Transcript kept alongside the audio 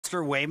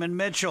Pastor Wayman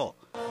Mitchell.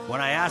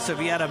 When I asked if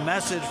he had a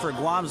message for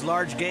Guam's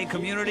large gay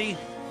community,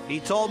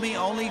 he told me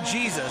only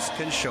Jesus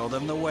can show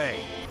them the way.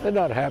 They're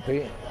not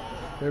happy.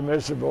 They're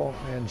miserable,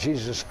 and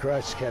Jesus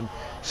Christ can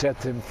set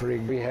them free.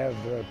 We have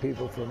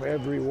people from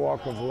every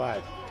walk of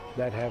life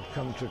that have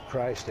come to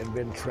Christ and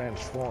been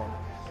transformed.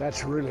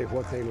 That's really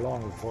what they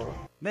long for.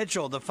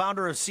 Mitchell, the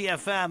founder of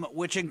CFM,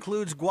 which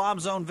includes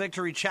Guam's own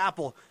Victory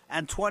Chapel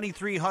and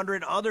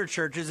 2,300 other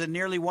churches in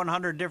nearly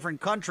 100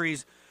 different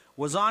countries,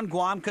 was on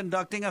Guam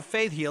conducting a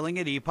faith healing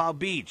at Ipoh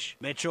Beach.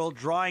 Mitchell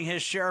drawing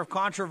his share of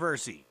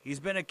controversy. He's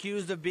been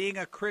accused of being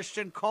a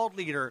Christian cult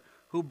leader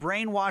who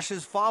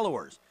brainwashes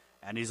followers,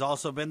 and he's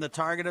also been the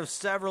target of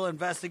several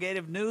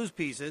investigative news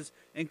pieces,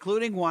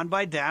 including one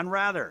by Dan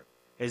Rather.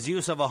 His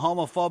use of a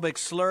homophobic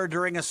slur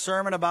during a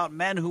sermon about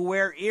men who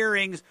wear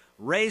earrings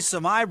raised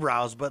some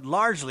eyebrows, but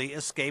largely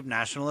escaped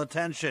national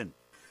attention.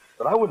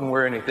 But I wouldn't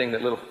wear anything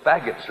that little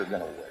faggots are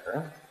going to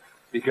wear,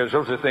 because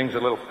those are things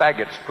that little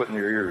faggots put in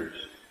your ears.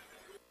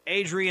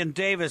 Adrian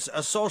Davis,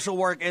 a social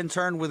work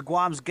intern with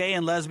Guam's Gay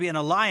and Lesbian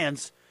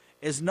Alliance,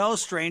 is no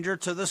stranger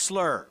to the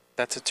slur.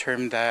 That's a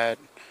term that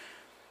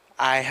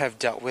I have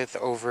dealt with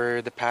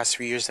over the past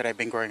few years that I've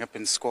been growing up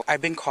in school. I've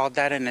been called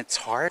that, and it's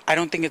hard. I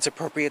don't think it's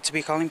appropriate to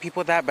be calling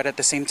people that, but at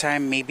the same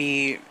time,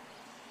 maybe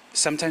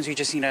sometimes we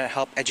just need to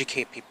help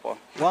educate people.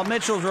 While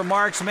Mitchell's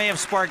remarks may have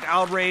sparked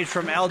outrage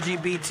from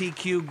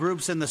LGBTQ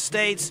groups in the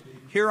States,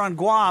 here on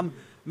Guam,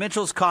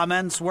 Mitchell's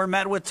comments were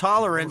met with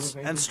tolerance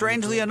and,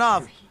 strangely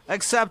enough,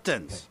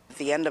 acceptance. At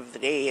the end of the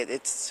day,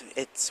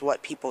 it's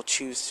what people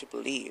choose to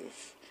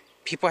believe.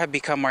 People have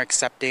become more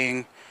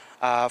accepting,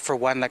 for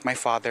one, like my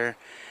father,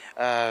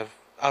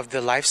 of the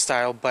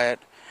lifestyle, but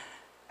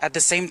at the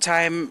same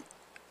time,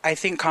 I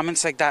think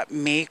comments like that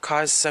may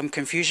cause some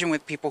confusion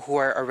with people who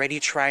are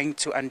already trying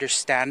to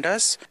understand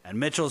us. And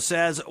Mitchell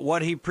says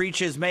what he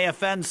preaches may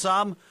offend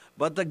some,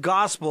 but the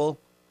gospel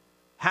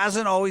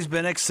hasn't always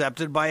been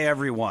accepted by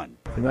everyone.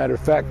 As a matter of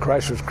fact,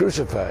 Christ was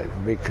crucified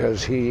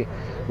because he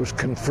was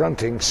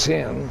confronting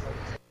sin.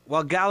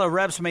 While Gala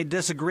reps may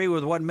disagree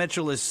with what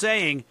Mitchell is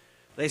saying,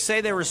 they say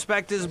they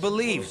respect his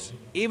beliefs,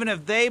 even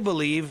if they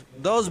believe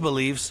those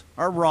beliefs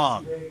are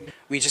wrong.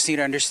 We just need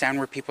to understand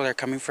where people are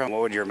coming from.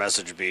 What would your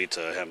message be to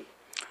him?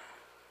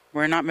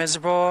 We're not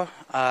miserable,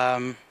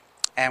 and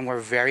we're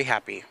very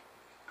happy.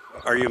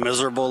 Are you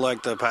miserable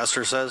like the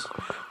pastor says?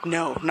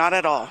 No, not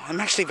at all.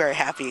 I'm actually very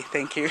happy.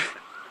 Thank you.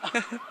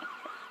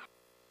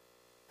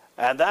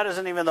 And that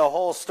isn't even the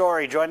whole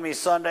story. Join me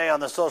Sunday on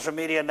the social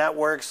media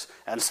networks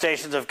and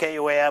stations of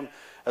KUAM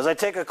as I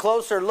take a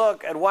closer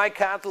look at why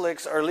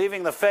Catholics are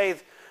leaving the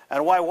faith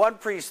and why one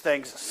priest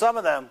thinks some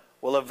of them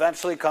will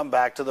eventually come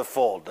back to the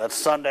fold. That's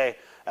Sunday,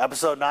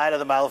 episode 9 of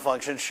The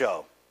Malfunction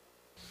Show.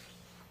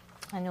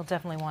 And you'll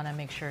definitely want to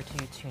make sure to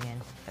tune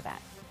in for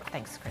that.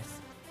 Thanks, Chris.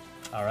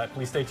 All right,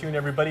 please stay tuned,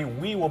 everybody.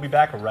 We will be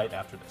back right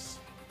after this.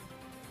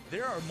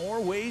 There are more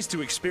ways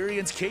to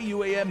experience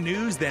KUAM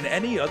News than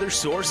any other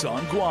source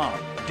on Guam.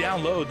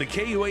 Download the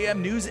KUAM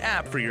News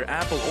app for your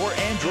Apple or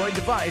Android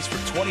device for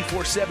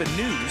 24/7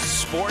 news,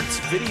 sports,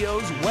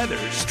 videos, weather,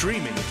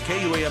 streaming with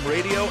KUAM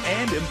radio,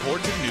 and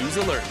important news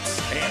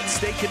alerts. And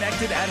stay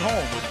connected at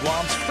home with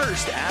Guam's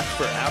first app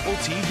for Apple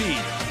TV.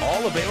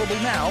 All available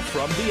now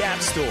from the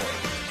App Store.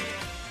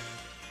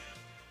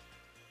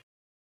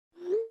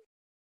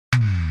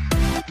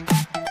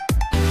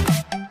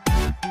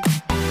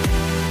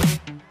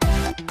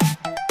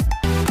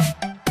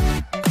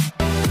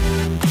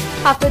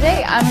 Half the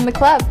day, I'm in the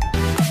club.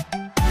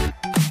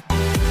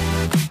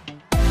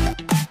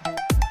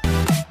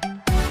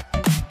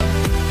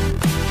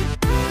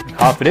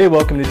 Half a day,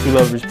 welcome to Two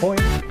Lovers Point.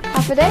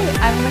 Half the day,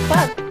 I'm in the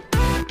club.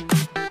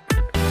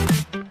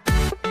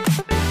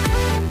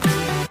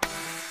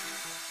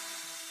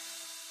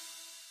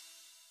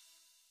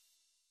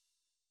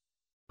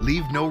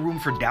 Leave no room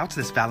for doubts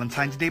this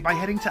Valentine's Day by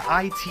heading to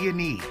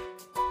IT&E.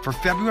 For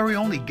February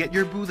only, get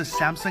your boo the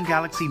Samsung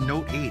Galaxy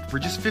Note 8 for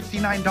just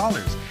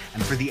 $59.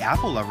 And for the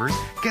Apple lovers,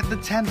 get the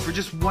 10 for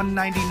just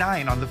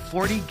 $199 on the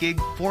 40 gig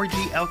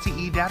 4G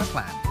LTE data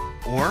plan.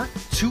 Or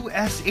 2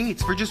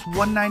 S8s for just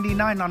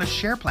 $199 on a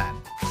share plan.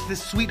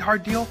 This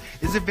sweetheart deal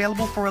is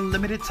available for a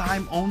limited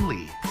time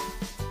only.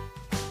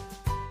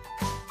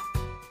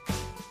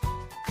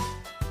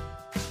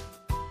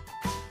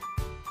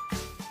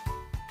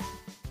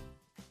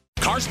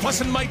 Cars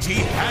Plus and Mighty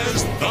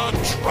has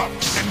the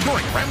trucks. And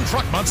during Ram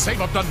Truck Month,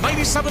 save up to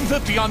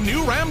 $97.50 on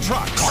new Ram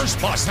trucks. Cars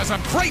Plus has a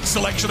great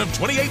selection of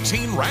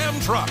 2018 Ram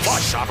trucks.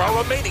 Plus, shop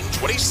our remaining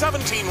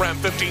 2017 Ram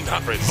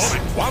 1500s.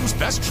 Voted Guam's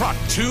best truck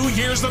 2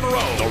 years in a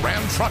row. The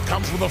Ram truck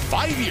comes with a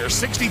 5-year,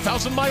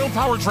 60,000-mile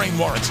powertrain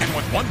warranty. And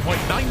with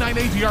 1.99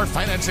 APR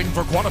financing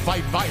for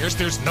qualified buyers,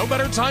 there's no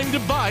better time to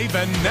buy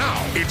than now.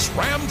 It's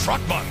Ram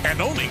Truck Month,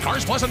 and only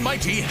Cars Plus and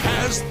Mighty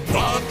has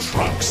the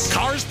trucks.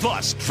 Cars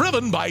Plus,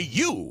 driven by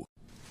you.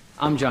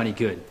 I'm Johnny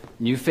Good,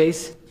 new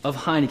face of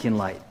Heineken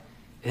Light.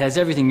 It has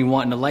everything you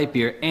want in a light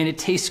beer, and it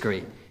tastes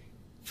great.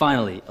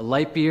 Finally, a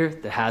light beer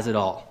that has it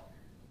all.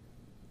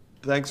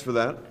 Thanks for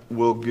that.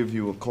 We'll give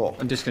you a call.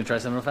 I'm just gonna try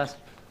something real fast.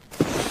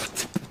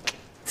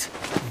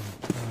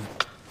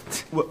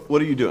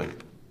 What are you doing?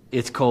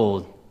 It's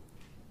cold.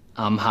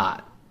 I'm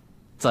hot.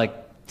 It's like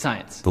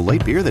science. The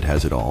light beer that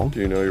has it all. Do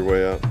you know your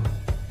way out?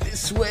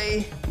 This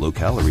way. Low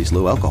calories,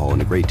 low alcohol,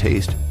 and a great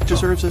taste.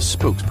 Deserves a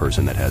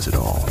spokesperson that has it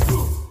all.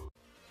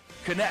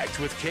 Connect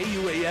with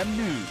KUAM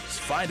News.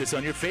 Find us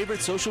on your favorite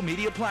social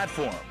media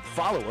platform.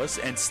 Follow us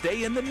and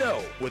stay in the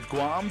know with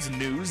Guam's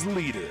news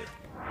leader.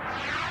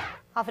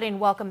 Hafidin,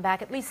 welcome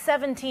back. At least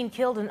 17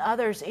 killed and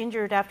others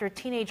injured after a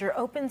teenager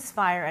opens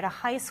fire at a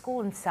high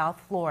school in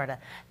South Florida.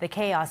 The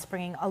chaos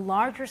bringing a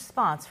large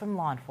response from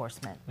law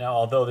enforcement. Now,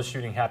 although the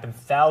shooting happened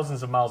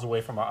thousands of miles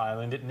away from our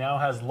island, it now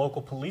has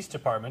local police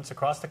departments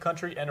across the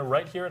country and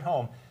right here at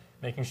home,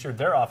 making sure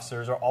their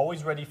officers are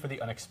always ready for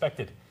the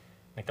unexpected.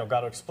 Nick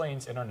Delgado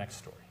explains in our next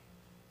story.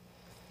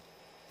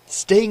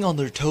 Staying on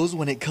their toes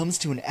when it comes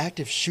to an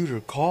active shooter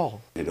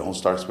call. It all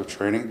starts with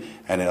training,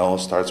 and it all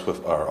starts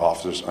with our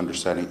officers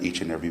understanding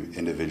each and every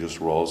individual's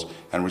roles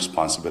and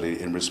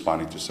responsibility in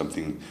responding to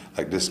something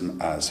like this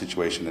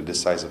situation at this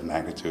size of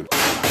magnitude.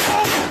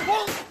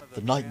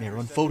 The nightmare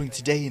unfolding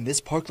today in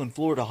this Parkland,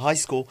 Florida high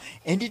school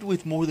ended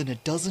with more than a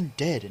dozen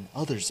dead and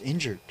others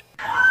injured.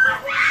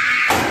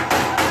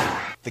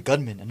 The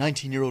gunman, a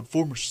 19-year-old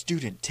former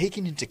student,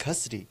 taken into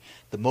custody.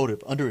 The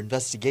motive under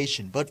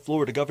investigation, but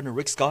Florida Governor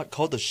Rick Scott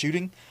called the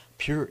shooting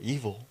pure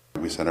evil.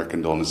 We send our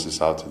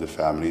condolences out to the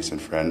families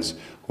and friends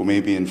who may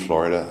be in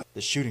Florida.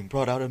 The shooting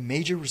brought out a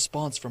major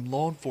response from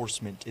law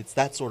enforcement. It's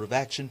that sort of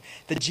action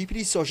that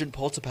GPD Sergeant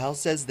Paul Tapal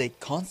says they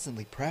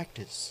constantly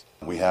practice.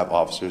 We have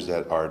officers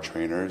that are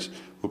trainers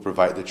who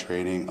provide the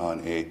training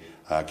on a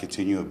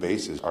continual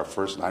basis. Our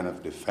first line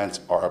of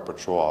defense are our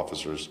patrol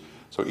officers.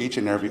 So each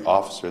and every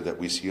officer that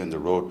we see on the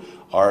road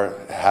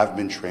have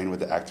been trained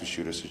with the active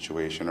shooter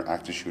situation or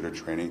active shooter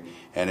training,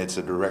 and it's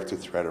a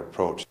direct-to-threat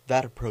approach.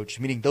 That approach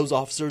meaning those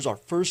officers are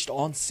first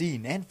on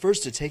scene and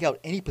first to take out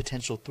any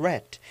potential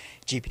threat.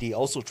 GPD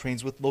also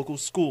trains with local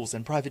schools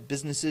and private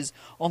businesses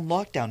on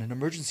lockdown and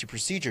emergency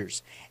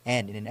procedures,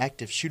 and in an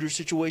active shooter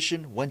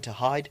situation, when to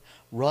hide,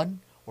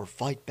 run, or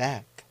fight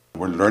back.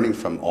 We're learning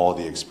from all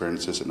the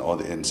experiences and all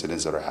the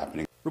incidents that are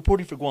happening.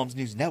 Reporting for Guam's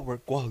News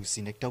Network,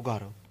 Guahusi Nick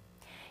Delgado.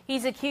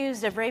 He's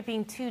accused of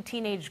raping two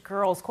teenage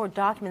girls. Court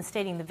documents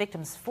stating the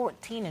victims,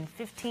 14 and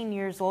 15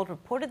 years old,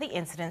 reported the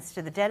incidents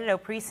to the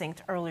Dededo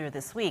precinct earlier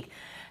this week.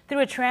 Through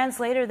a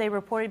translator, they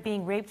reported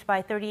being raped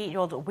by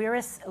 38-year-old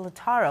Wiris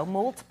Lataro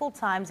multiple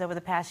times over the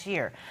past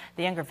year.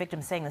 The younger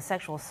victim saying the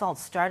sexual assault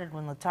started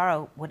when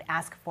Lataro would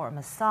ask for a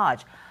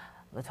massage.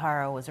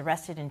 Lataro was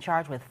arrested and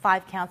charged with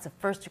 5 counts of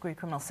first-degree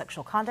criminal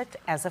sexual conduct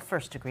as a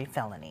first-degree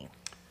felony.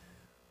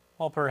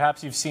 Well,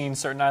 perhaps you've seen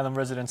certain island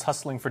residents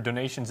hustling for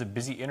donations at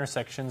busy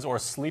intersections or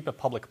asleep at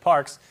public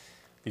parks.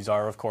 These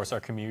are, of course, our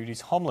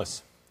community's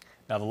homeless.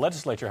 Now, the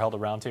legislature held a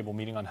roundtable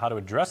meeting on how to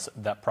address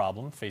that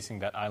problem facing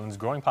that island's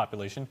growing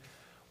population,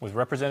 with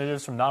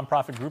representatives from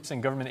nonprofit groups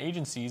and government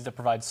agencies that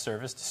provide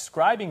service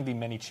describing the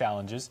many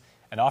challenges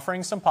and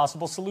offering some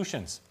possible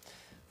solutions.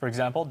 For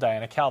example,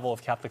 Diana Calvo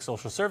of Catholic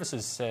Social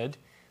Services said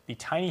the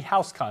tiny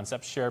house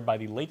concept shared by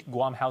the late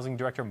Guam Housing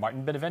Director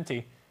Martin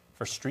Benavente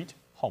for street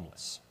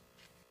homeless.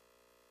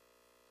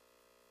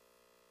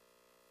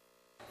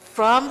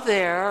 From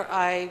there,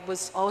 I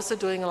was also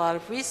doing a lot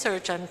of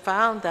research and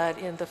found that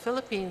in the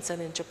Philippines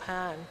and in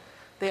Japan,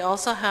 they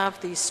also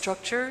have these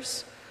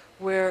structures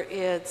where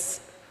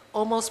it's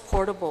almost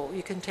portable.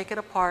 You can take it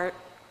apart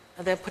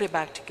and then put it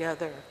back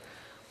together.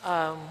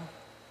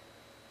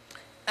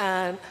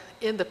 And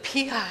in the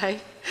PI,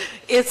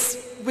 it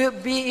will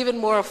be even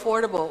more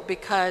affordable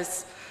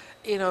because,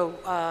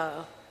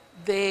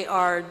 they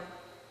are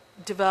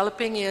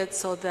developing it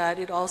so that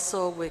it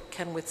also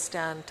can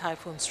withstand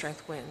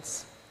typhoon-strength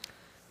winds.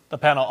 The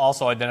panel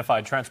also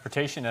identified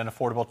transportation and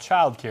affordable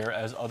childcare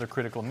as other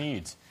critical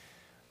needs.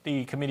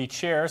 The committee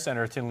chair,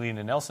 Senator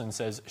Tinlina Nelson,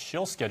 says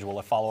she'll schedule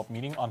a follow-up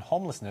meeting on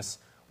homelessness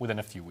within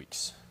a few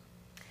weeks.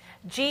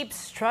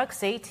 Jeeps,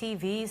 trucks,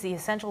 ATVs, the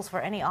essentials for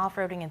any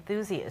off-roading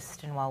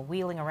enthusiast. And while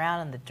wheeling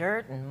around in the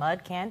dirt and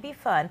mud can be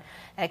fun,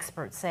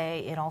 experts say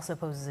it also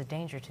poses a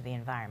danger to the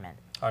environment.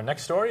 Our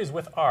next story is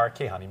with our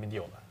Kehani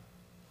Mendiola.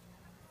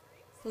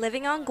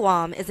 Living on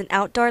Guam is an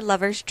outdoor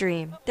lover's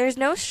dream. There's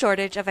no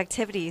shortage of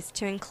activities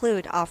to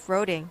include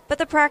off-roading, but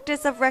the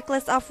practice of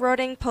reckless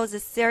off-roading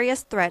poses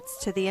serious threats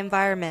to the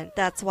environment.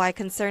 That's why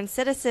concerned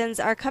citizens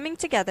are coming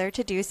together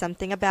to do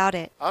something about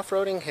it.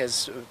 Off-roading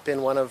has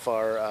been one of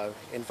our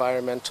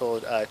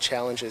environmental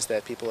challenges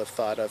that people have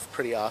thought of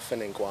pretty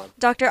often in Guam.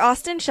 Dr.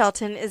 Austin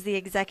Shelton is the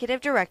executive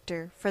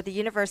director for the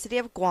University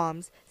of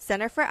Guam's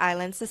Center for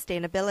Island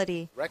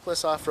Sustainability.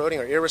 Reckless off-roading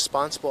or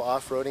irresponsible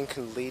off-roading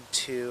can lead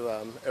to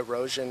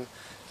erosion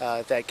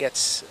that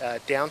gets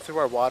down through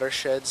our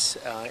watersheds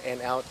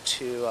and out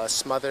to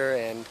smother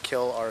and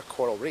kill our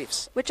coral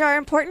reefs, which are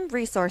important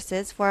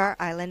resources for our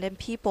island and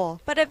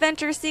people. But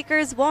adventure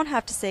seekers won't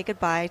have to say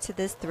goodbye to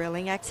this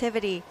thrilling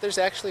activity. There's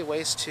actually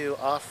ways to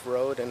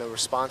off-road in a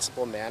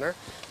responsible manner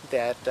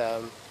that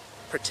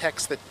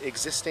protects the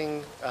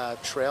existing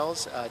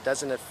trails,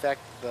 doesn't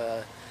affect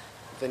the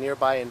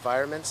nearby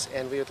environments,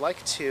 and we would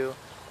like to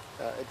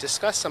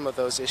discuss some of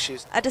those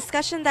issues. A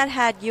discussion that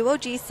had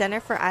UOG Center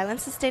for Island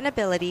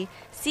Sustainability,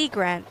 Sea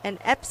Grant, and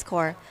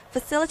EPSCOR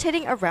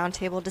facilitating a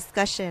roundtable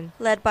discussion.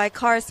 Led by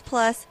Cars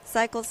Plus,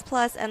 Cycles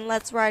Plus, and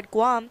Let's Ride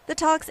Guam, the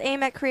talks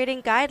aim at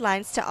creating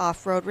guidelines to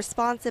off-road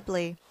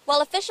responsibly.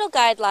 While official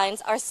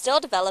guidelines are still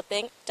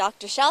developing,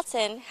 Dr.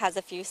 Shelton has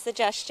a few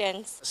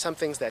suggestions. Some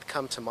things that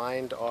come to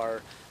mind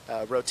are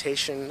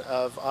rotation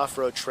of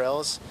off-road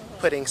trails,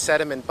 putting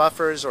sediment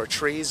buffers or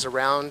trees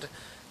around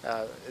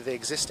the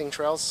existing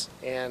trails,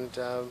 and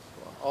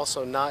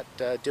also not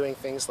doing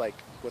things like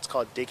what's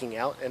called digging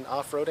out in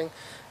off-roading,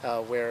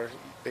 where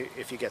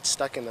if you get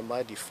stuck in the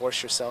mud, you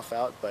force yourself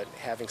out, but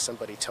having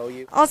somebody tow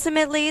you.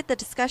 Ultimately, the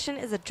discussion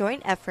is a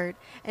joint effort,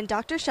 and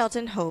Dr.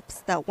 Shelton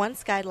hopes that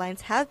once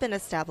guidelines have been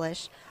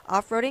established,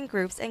 off-roading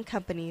groups and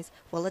companies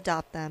will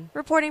adopt them.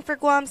 Reporting for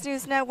Guam's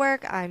News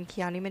Network, I'm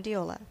Kiani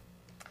Mendiola.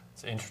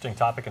 It's an interesting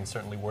topic and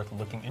certainly worth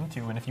looking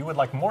into. And if you would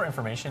like more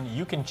information,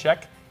 you can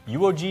check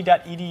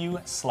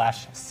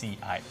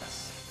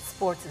uog.edu/CIS.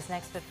 Sports is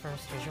next, but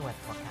first, here's your weather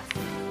forecast.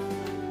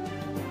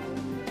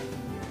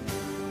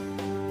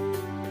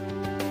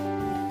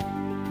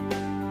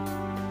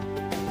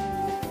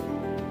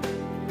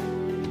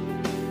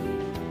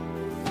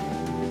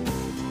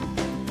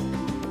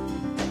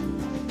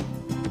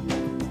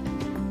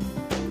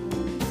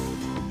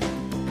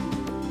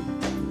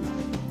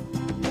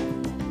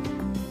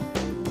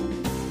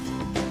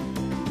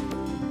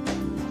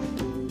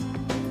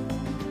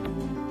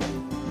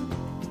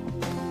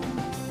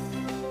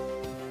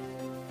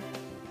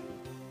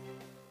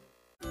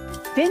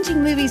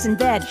 Binging movies in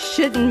bed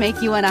shouldn't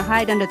make you want to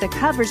hide under the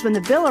covers when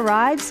the bill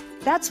arrives.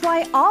 That's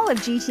why all of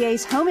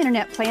GTA's home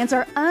internet plans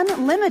are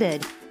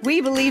unlimited.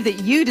 We believe that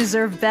you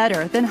deserve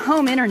better than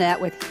home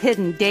internet with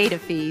hidden data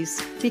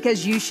fees,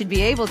 because you should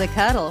be able to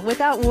cuddle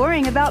without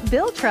worrying about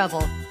bill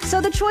trouble.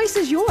 So the choice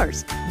is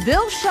yours.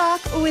 Bill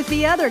shock with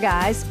the other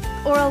guys,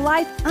 or a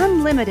life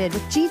unlimited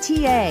with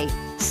GTA.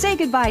 Say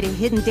goodbye to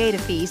hidden data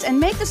fees and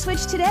make the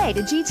switch today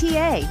to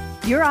GTA.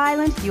 Your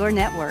island, your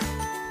network.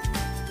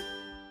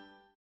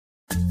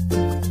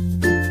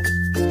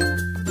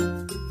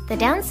 The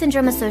Down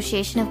Syndrome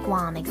Association of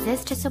Guam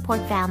exists to support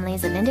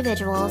families of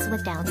individuals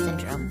with Down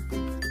syndrome.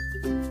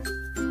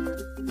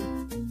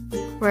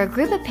 We're a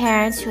group of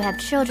parents who have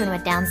children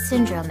with Down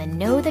syndrome and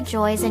know the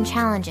joys and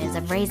challenges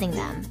of raising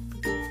them.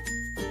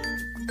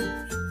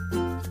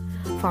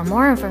 For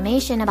more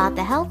information about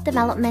the health,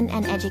 development,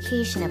 and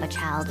education of a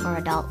child or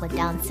adult with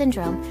Down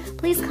syndrome,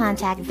 please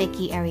contact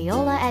Vicky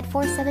Areola at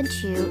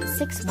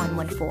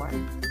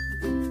 472-6114.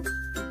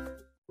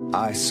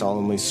 I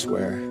solemnly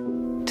swear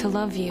to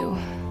love you,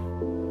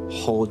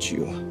 hold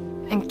you,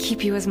 and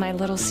keep you as my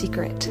little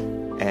secret.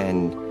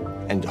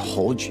 And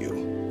hold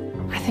you.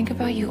 I think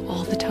about you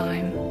all the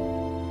time.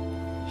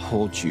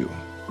 Hold you.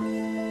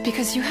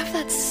 Because you have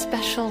that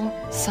special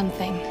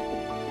something.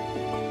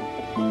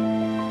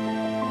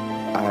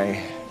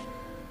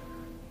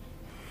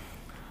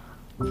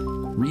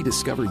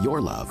 Rediscover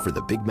your love for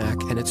the Big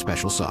Mac and its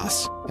special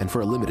sauce. And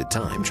for a limited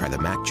time, try the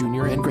Mac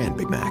Jr. and Grand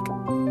Big Mac.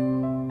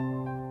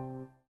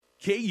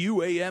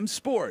 KUAM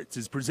Sports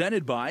is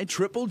presented by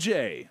Triple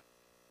J.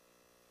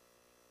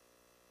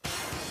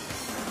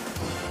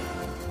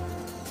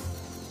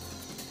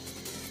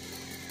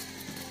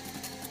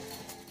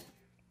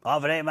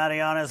 Off at 8,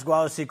 Marianas,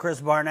 Guausi,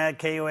 Chris Barnett,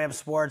 KUAM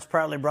Sports,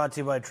 proudly brought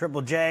to you by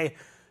Triple J.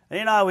 And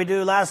you know how we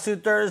do last 2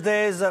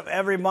 Thursdays of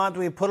every month,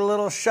 we put a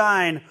little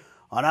shine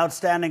on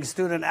outstanding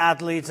student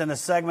athletes in a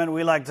segment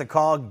we like to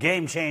call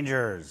Game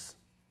Changers.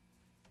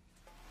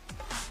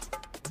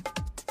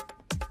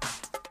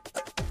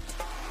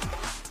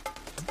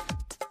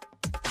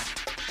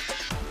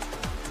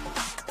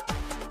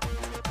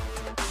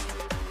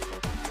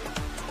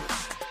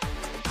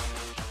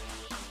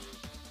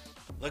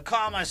 The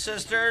Kama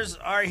sisters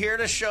are here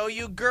to show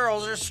you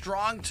girls are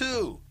strong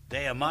too.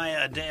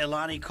 Deamaya and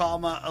Dealani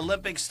Kalma,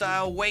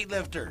 Olympic-style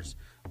weightlifters.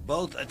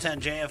 Both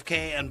attend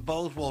JFK and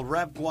both will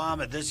rep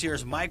Guam at this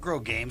year's Micro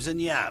Games in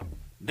Yap.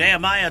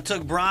 Deamaya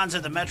took bronze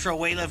at the Metro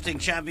Weightlifting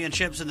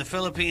Championships in the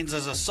Philippines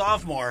as a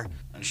sophomore,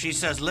 and she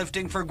says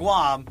lifting for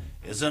Guam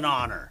is an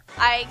honor.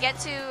 I get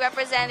to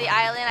represent the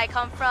island I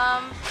come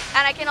from,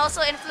 and I can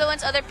also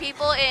influence other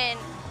people in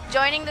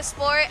joining the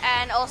sport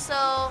and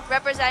also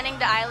representing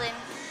the island.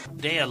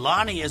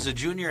 Dealani is a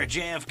junior at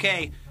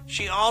JFK.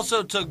 She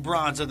also took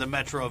bronze at the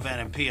Metro event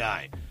in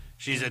PI.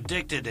 She's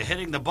addicted to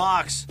hitting the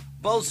box.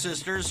 Both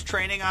sisters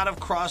training out of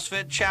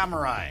CrossFit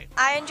Chamurai.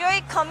 I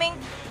enjoy coming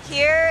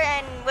here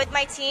and with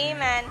my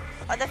team, and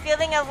the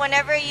feeling of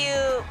whenever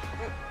you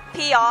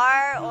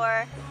PR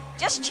or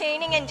just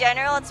training in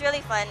general, it's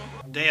really fun.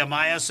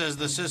 Deamaya says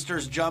the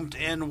sisters jumped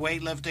in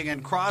weightlifting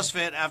and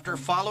CrossFit after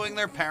following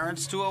their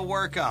parents to a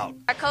workout.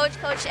 Our coach,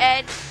 Coach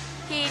Ed,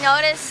 he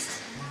noticed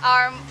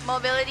our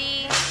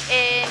mobility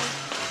in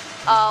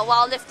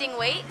while lifting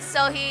weights,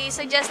 so he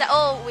suggested,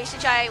 we should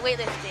try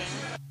weightlifting.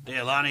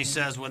 Dealani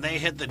says when they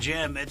hit the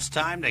gym, it's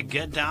time to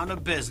get down to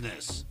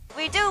business.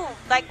 We do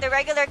like the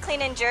regular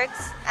clean and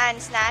jerks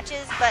and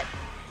snatches, but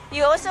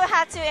you also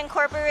have to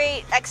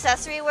incorporate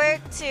accessory work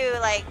to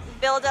like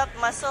build up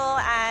muscle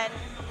and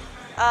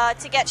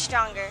to get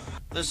stronger.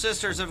 The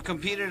sisters have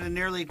competed in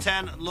nearly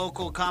 10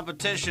 local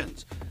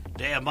competitions.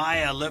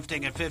 Deamaya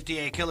lifting at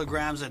 58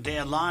 kilograms and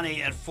Dealani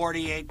at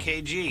 48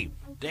 kg.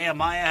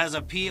 Deamaya has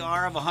a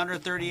PR of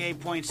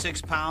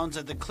 138.6 pounds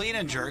at the clean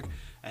and jerk,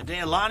 and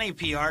Dealani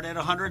PR'd at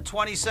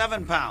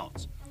 127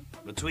 pounds.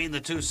 Between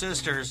the two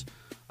sisters,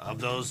 of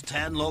those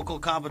 10 local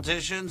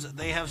competitions,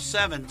 they have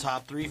 7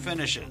 top 3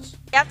 finishes.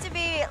 You have to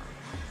be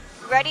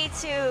ready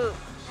to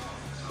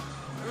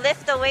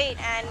lift the weight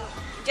and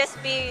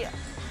just be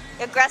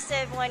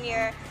aggressive when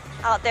you're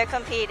out there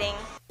competing.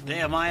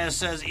 Deamaya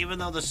says even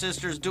though the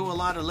sisters do a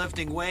lot of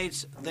lifting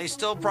weights, they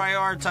still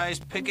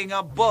prioritize picking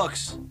up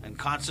books and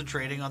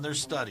concentrating on their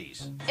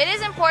studies. It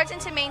is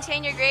important to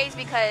maintain your grades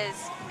because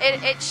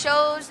it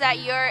shows that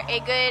you're a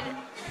good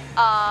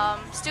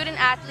student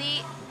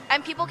athlete,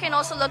 and people can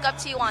also look up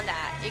to you on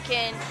that. You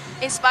can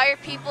inspire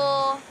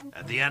people.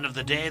 At the end of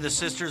the day, the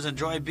sisters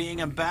enjoy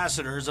being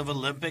ambassadors of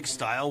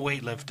Olympic-style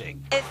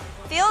weightlifting. It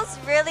feels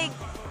really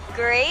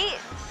great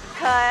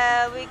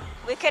because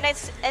we can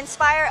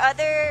inspire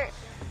other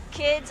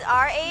kids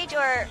our age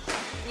or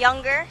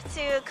younger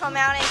to come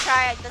out and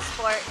try the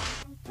sport.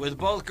 With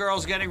both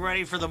girls getting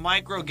ready for the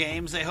micro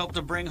games, they hope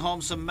to bring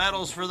home some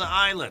medals for the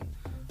island.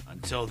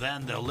 Until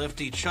then, they'll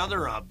lift each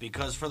other up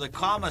because for the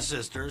KUAM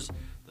sisters,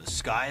 the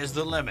sky is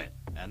the limit.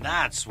 And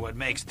that's what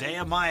makes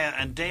Deamaya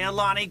and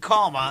Dealani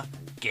KUAM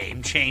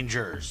game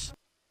changers.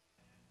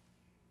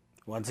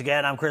 Once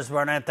again, I'm Chris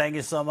Barnett. Thank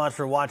you so much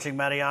for watching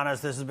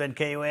Marianas. This has been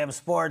KUAM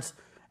Sports.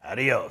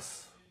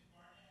 Adios.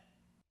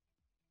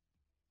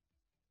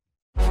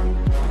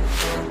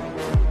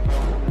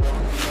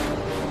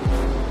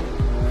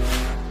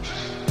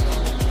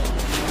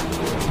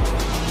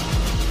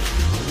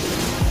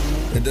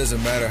 It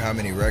doesn't matter how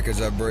many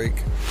records I break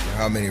or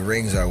how many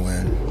rings I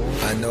win.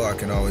 I know I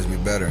can always be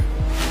better.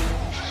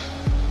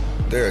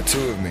 There are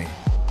two of me.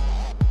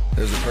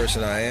 There's the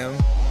person I am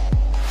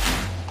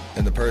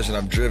and the person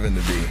I'm driven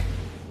to be.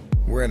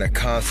 We're in a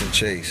constant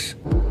chase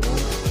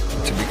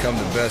to become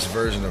the best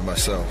version of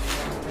myself.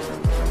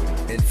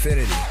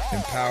 Infinity,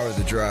 empower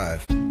the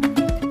drive.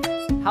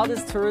 How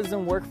does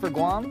tourism work for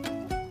Guam?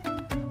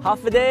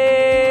 Half a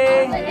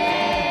day! Half a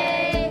day!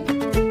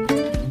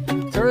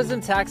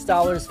 Tourism tax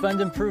dollars fund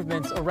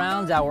improvements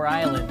around our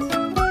island.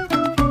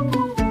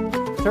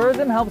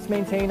 Tourism helps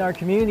maintain our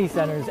community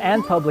centers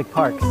and public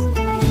parks.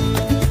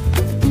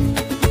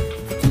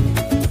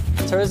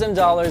 Tourism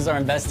dollars are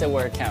invested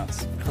where it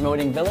counts,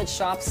 promoting village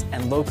shops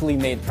and locally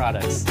made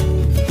products.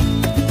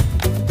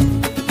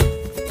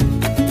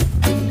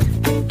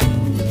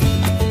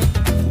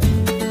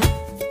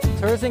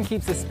 Tourism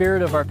keeps the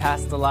spirit of our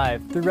past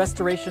alive through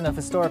restoration of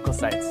historical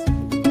sites.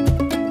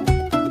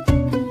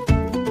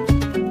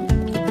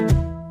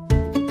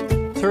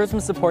 Tourism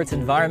supports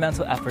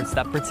environmental efforts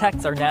that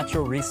protect our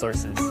natural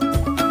resources.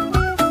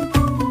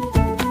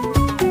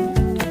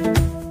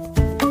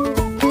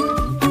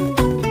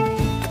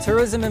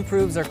 Tourism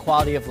improves our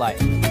quality of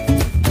life.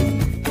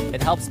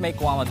 It helps make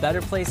Guam a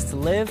better place to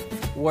live,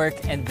 work,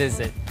 and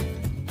visit.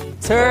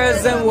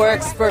 Tourism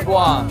works for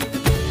Guam.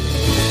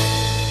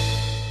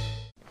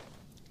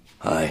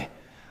 Hi,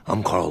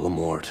 I'm Carl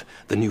Lamort,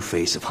 the new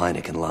face of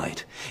Heineken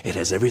Light. It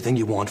has everything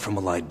you want from a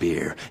light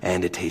beer,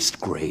 and it tastes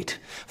great.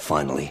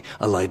 Finally,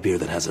 a light beer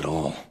that has it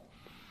all.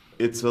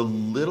 It's a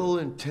little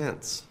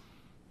intense.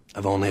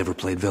 I've only ever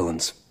played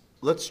villains.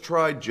 Let's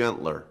try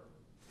gentler.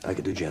 I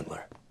could do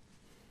gentler.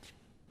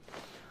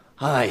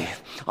 Hi,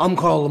 I'm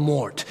Carl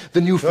Lamort,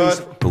 the new face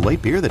of... The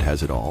light beer that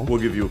has it all. We'll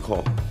give you a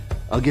call.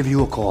 I'll give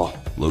you a call.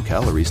 Low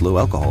calories, low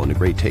alcohol, and a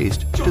great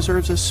taste.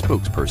 Deserves a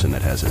spokesperson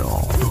that has it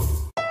all.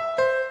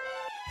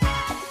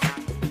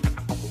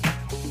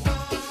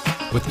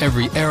 With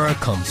every era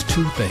comes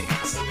two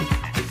things.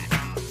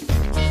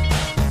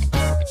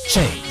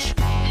 Change.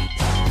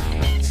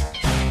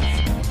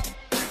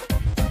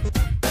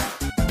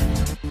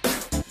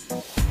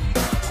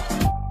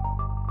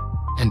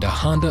 And a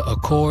Honda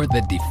Accord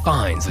that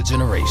defines a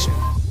generation.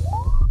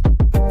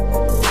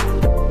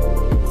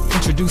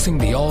 Introducing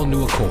the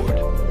all-new Accord.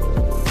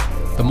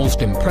 The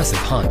most impressive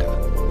Honda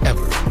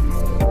ever.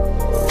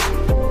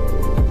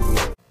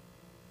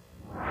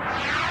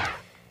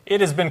 It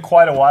has been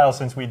quite a while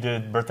since we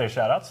did birthday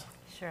shout-outs.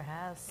 Sure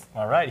has.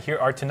 All right, here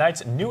are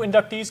tonight's new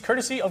inductees,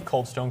 courtesy of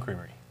Cold Stone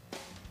Creamery.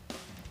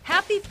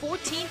 Happy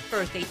 14th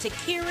birthday to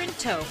Kieran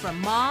Toe from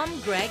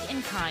Mom, Greg,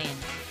 and Kyan.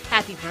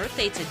 Happy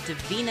birthday to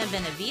Davina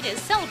Benavides,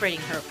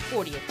 celebrating her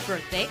 40th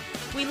birthday.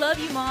 We love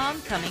you,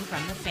 Mom, coming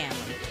from the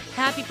family.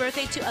 Happy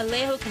birthday to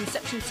Alejo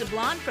Concepcion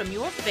Sablon from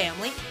your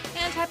family.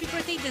 And happy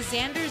birthday to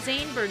Xander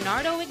Zane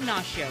Bernardo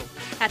Ignacio.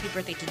 Happy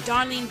birthday to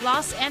Darlene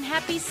Bloss, and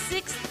happy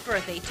 6th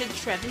birthday to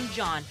Trevin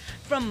John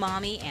from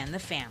Mommy and the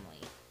family.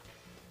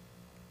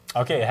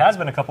 Okay, it has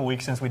been a couple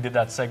weeks since we did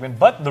that segment,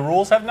 but the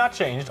rules have not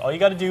changed. All you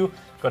got to do,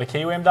 go to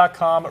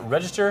KUAM.com,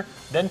 register,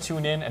 then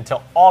tune in and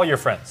tell all your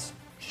friends.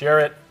 Share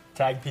it,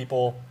 tag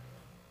people,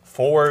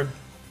 forward,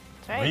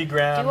 That's right.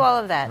 regram, do all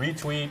of that.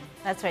 retweet.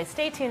 That's right.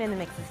 Stay tuned in the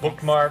mix.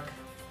 Bookmark,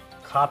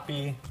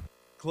 copy.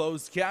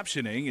 Closed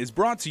captioning is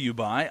brought to you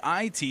by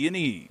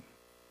IT&E.